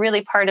this is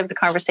really part of the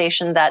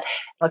conversation that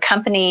a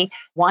company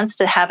wants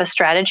to have a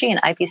strategy, an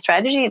IP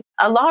strategy.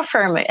 A law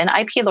firm, an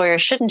IP lawyer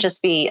shouldn't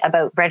just be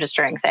about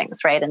registering things,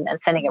 right? And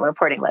sending out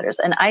reporting letters.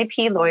 An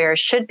IP lawyer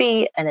should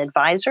be an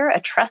advisor,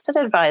 a trusted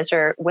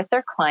advisor with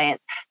their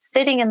clients,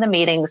 sitting in the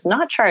meetings,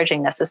 not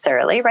charging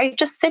necessarily, right?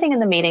 Just sitting in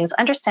the meetings,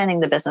 understanding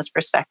the business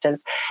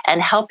perspectives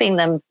and helping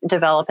them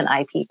develop an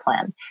IP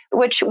plan,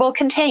 which will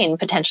contain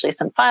potentially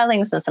some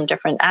filings and some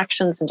different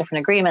actions and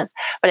different agreements.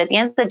 But at the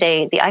end of the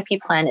day, the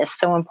IP plan is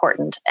so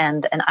important,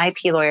 and an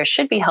IP lawyer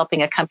should be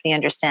helping a company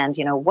understand,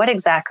 what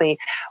exactly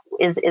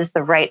is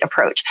the right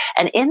approach.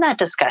 And in that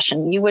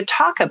discussion, you would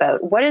talk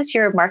about what is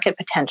your market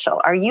potential?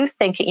 Are you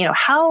thinking,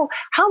 how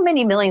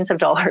many millions of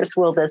dollars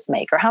will this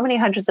make, or how many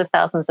hundreds of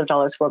thousands of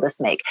dollars will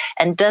this make?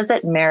 And does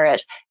it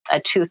merit a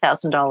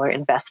 $2,000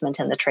 investment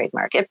in the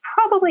trademark? It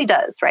probably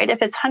does, right?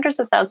 If it's hundreds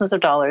of thousands of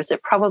dollars,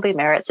 it probably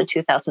merits a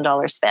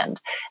 $2,000 spend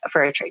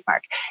for a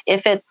trademark.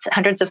 If it's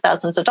hundreds of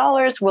thousands of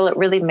dollars, will it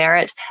really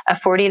merit a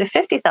 $40,000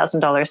 to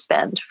 $50,000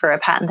 spend for a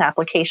patent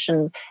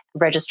application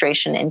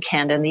registration in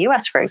Canada and the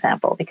US, for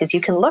example? Because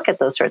you can look at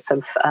those sorts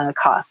of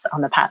costs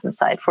on the patent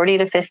side, 40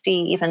 to 50,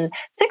 even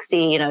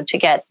 60, to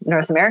get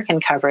North American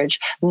coverage,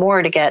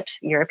 more to get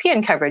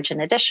European coverage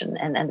in addition,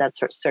 and that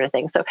sort of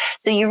thing. So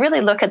you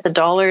really look at the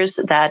dollars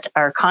that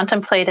are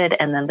contemplated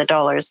and then the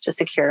dollars to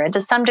secure. And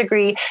to some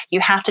degree, you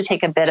have to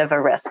take a bit of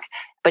a risk.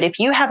 But if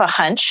you have a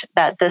hunch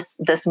that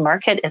this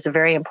market is a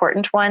very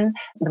important one,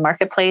 the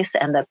marketplace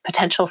and the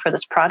potential for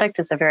this product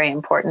is a very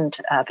important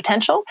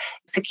potential,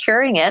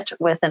 securing it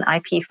with an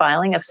IP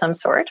filing of some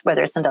sort,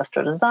 whether it's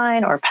industrial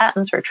design or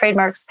patents or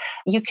trademarks,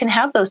 you can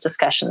have those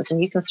discussions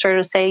and you can sort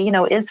of say,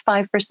 is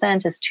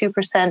 5%, is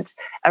 2%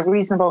 a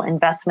reasonable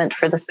investment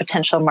for this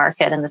potential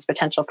market and this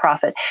potential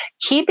profit,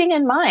 keeping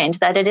in mind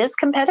that it is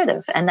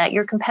competitive and that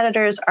your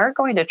competitors are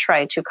going to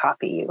try to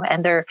copy you,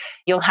 and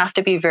you'll have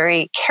to be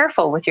very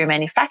careful with your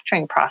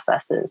manufacturing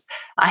processes.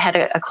 I had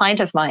a client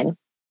of mine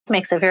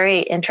makes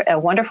a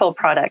wonderful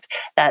product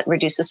that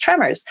reduces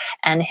tremors.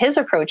 And his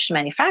approach to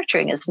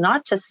manufacturing is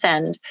not to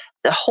send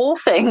the whole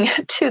thing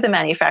to the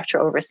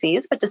manufacturer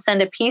overseas, but to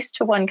send a piece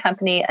to one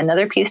company,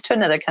 another piece to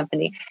another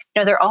company.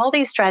 There are all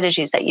these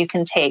strategies that you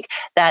can take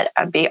that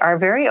are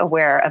very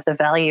aware of the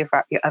value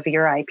of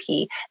your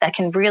IP that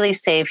can really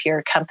save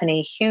your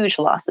company huge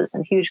losses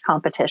and huge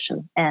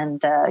competition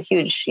and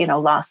huge,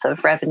 loss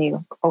of revenue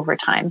over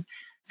time.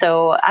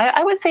 So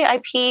I would say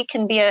IP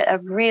can be a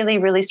really,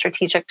 really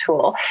strategic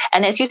tool.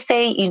 And as you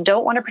say, you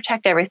don't want to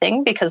protect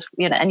everything because,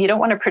 and you don't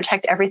want to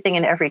protect everything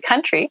in every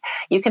country.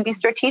 You can be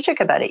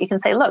strategic about it. You can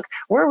say, look,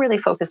 we're really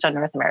focused on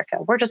North America.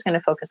 We're just going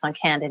to focus on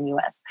Canada and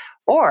US.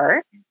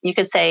 Or you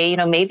could say,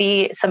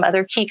 maybe some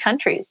other key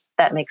countries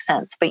that makes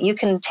sense. But you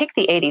can take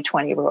the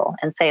 80-20 rule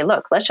and say,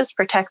 look, let's just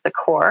protect the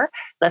core.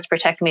 Let's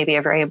protect maybe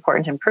a very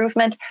important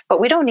improvement, but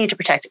we don't need to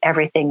protect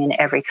everything in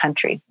every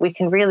country. We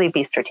can really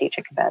be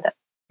strategic about it.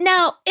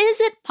 Now,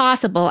 is it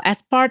possible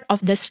as part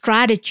of the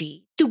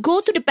strategy to go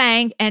to the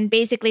bank and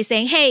basically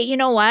saying, hey, you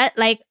know what?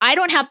 Like, I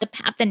don't have the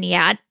patent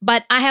yet,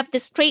 but I have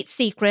this trade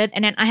secret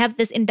and then I have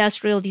this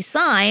industrial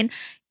design.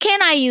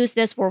 Can I use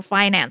this for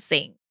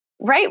financing?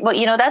 Right. Well,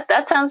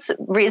 that sounds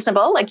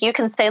reasonable. Like you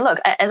can say, look,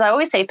 as I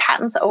always say,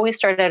 patents always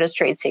start out as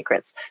trade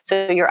secrets.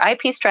 So your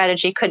IP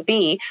strategy could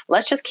be,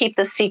 let's just keep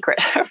this secret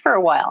for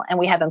a while. And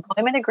we have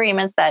employment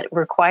agreements that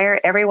require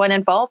everyone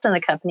involved in the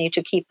company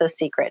to keep this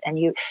secret. And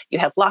you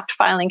have locked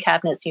filing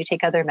cabinets, you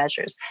take other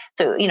measures.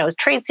 So,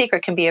 trade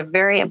secret can be a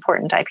very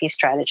important IP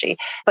strategy.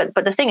 But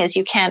the thing is,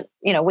 you can't,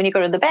 when you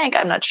go to the bank,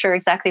 I'm not sure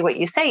exactly what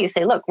you say. You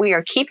say, look, we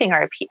are keeping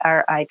our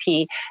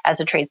IP as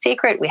a trade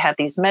secret. We have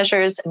these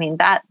measures. I mean,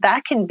 that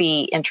can be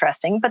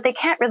interesting, but they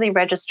can't really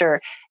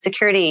register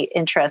security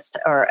interest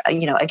or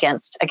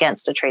against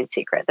a trade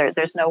secret.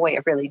 There's no way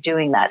of really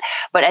doing that.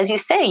 But as you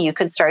say, you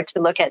could start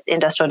to look at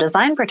industrial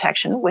design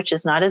protection, which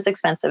is not as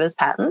expensive as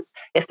patents.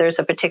 If there's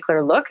a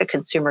particular look, a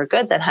consumer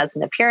good that has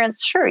an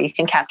appearance, sure, you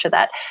can capture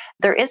that.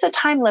 There is a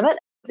time limit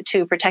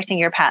to protecting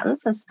your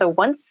patents. And so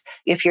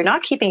if you're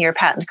not keeping your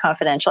patent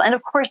confidential, and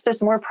of course,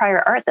 there's more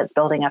prior art that's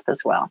building up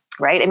as well,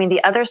 right? I mean,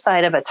 the other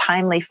side of a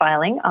timely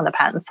filing on the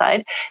patent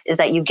side is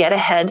that you get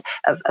ahead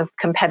of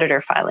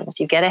competitor filings.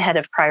 You get ahead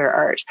of prior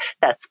art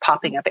that's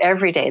popping up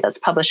every day, that's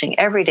publishing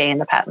every day in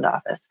the patent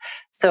office.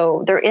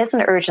 So there is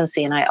an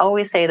urgency. And I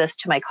always say this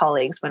to my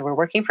colleagues when we're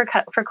working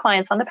for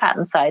clients on the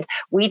patent side,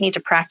 we need to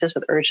practice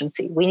with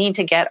urgency. We need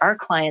to get our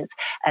clients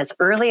as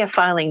early a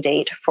filing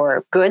date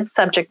for good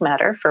subject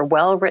matter, for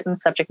well-written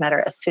subject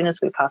matter as soon as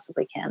we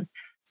possibly can.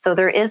 So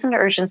there is an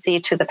urgency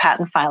to the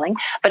patent filing.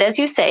 But as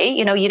you say,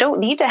 you don't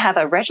need to have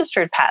a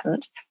registered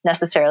patent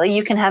necessarily.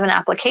 You can have an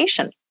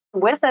application.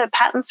 with a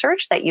patent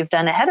search that you've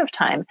done ahead of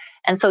time.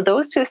 And so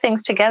those two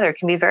things together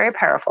can be very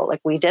powerful.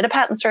 Like, we did a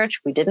patent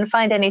search, we didn't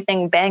find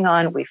anything, bang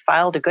on, we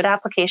filed a good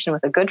application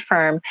with a good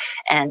firm.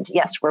 And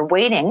yes, we're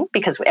waiting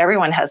because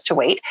everyone has to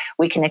wait.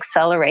 We can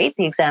accelerate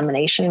the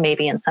examination,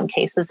 maybe in some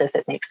cases, if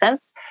it makes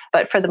sense.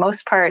 But for the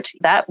most part,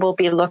 that will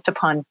be looked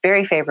upon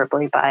very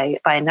favorably by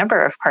a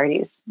number of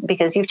parties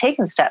because you've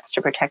taken steps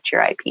to protect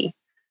your IP.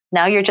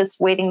 Now you're just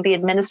waiting the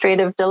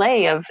administrative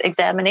delay of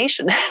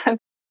examination.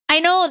 I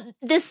know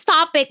this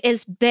topic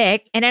is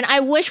big, and then I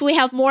wish we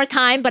have more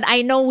time, but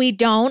I know we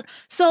don't.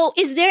 So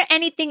is there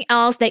anything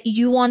else that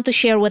you want to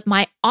share with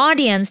my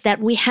audience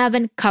that we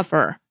haven't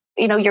covered?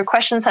 Your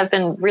questions have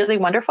been really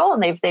wonderful,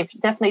 and they've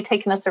definitely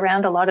taken us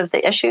around a lot of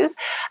the issues.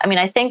 I mean,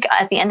 I think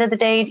at the end of the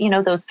day,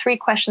 those 3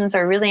 questions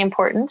are really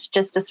important,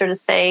 just to sort of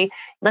say,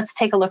 let's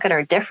take a look at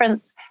our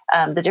difference,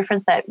 the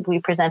difference that we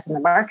present in the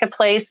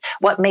marketplace,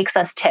 what makes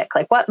us tick,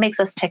 like what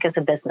makes us tick as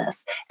a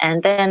business.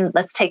 And then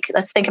let's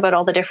think about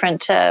all the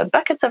different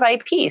buckets of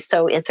IP.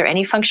 So is there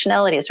any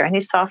functionality? Is there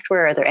any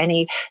software? Are there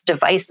any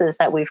devices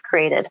that we've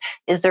created?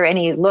 Is there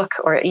any look,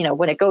 or,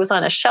 when it goes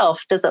on a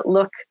shelf, does it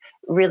look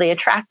really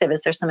attractive?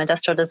 Is there some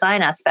industrial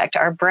design aspect?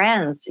 Our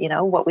brands,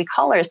 what we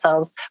call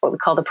ourselves, what we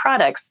call the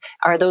products,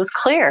 are those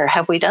clear?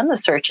 Have we done the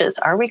searches?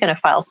 Are we going to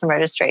file some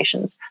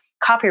registrations?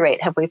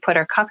 Copyright, have we put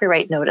our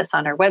copyright notice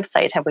on our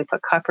website? Have we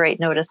put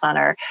copyright notice on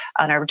our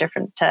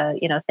different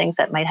things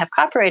that might have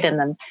copyright in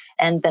them?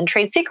 And then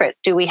trade secret,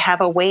 do we have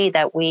a way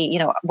that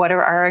we, what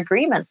are our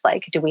agreements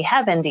like? Do we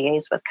have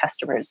NDAs with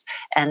customers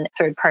and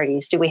third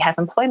parties? Do we have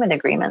employment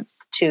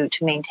agreements to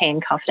maintain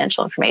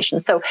confidential information?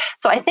 So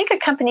I think a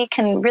company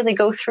can really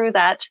go through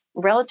that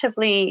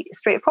relatively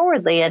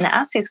straightforwardly and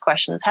ask these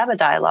questions, have a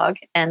dialogue,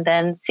 and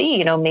then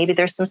see, maybe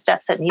there's some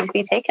steps that need to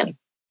be taken.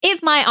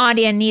 If my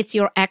audience needs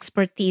your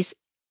expertise,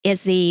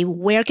 Izzy,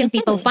 where can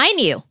people find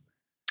you?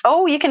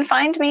 Oh, you can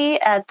find me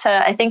at,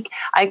 I think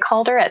I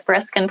called her at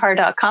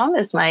breskinpar.com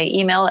is my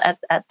email at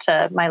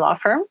my law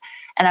firm.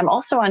 And I'm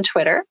also on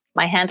Twitter.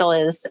 My handle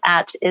is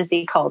at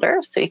Izzy Calder.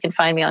 So you can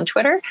find me on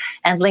Twitter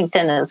and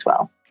LinkedIn as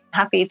well.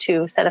 Happy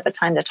to set up a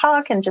time to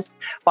talk and just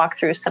walk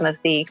through some of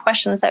the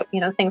questions that,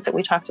 things that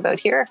we talked about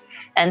here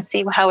and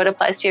see how it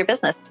applies to your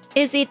business.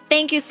 Izzy,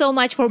 thank you so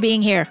much for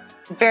being here.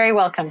 Very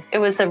welcome. It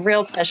was a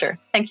real pleasure.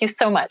 Thank you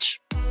so much.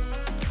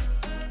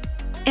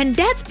 And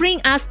that's bring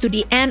us to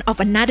the end of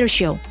another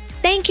show.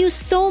 Thank you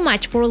so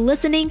much for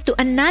listening to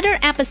another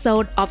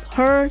episode of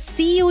Her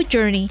CEO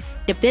Journey,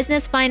 the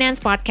business finance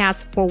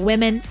podcast for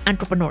women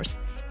entrepreneurs.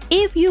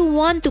 If you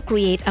want to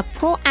create a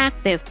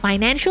proactive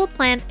financial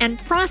plan and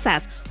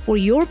process for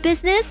your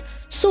business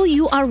so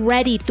you are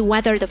ready to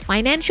weather the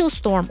financial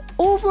storm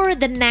over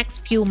the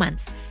next few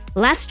months,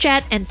 let's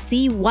chat and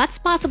see what's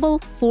possible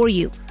for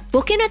you.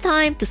 Book in a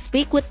time to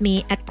speak with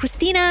me at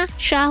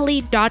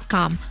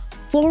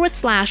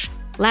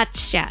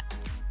ChristinaShahli.com/let's chat.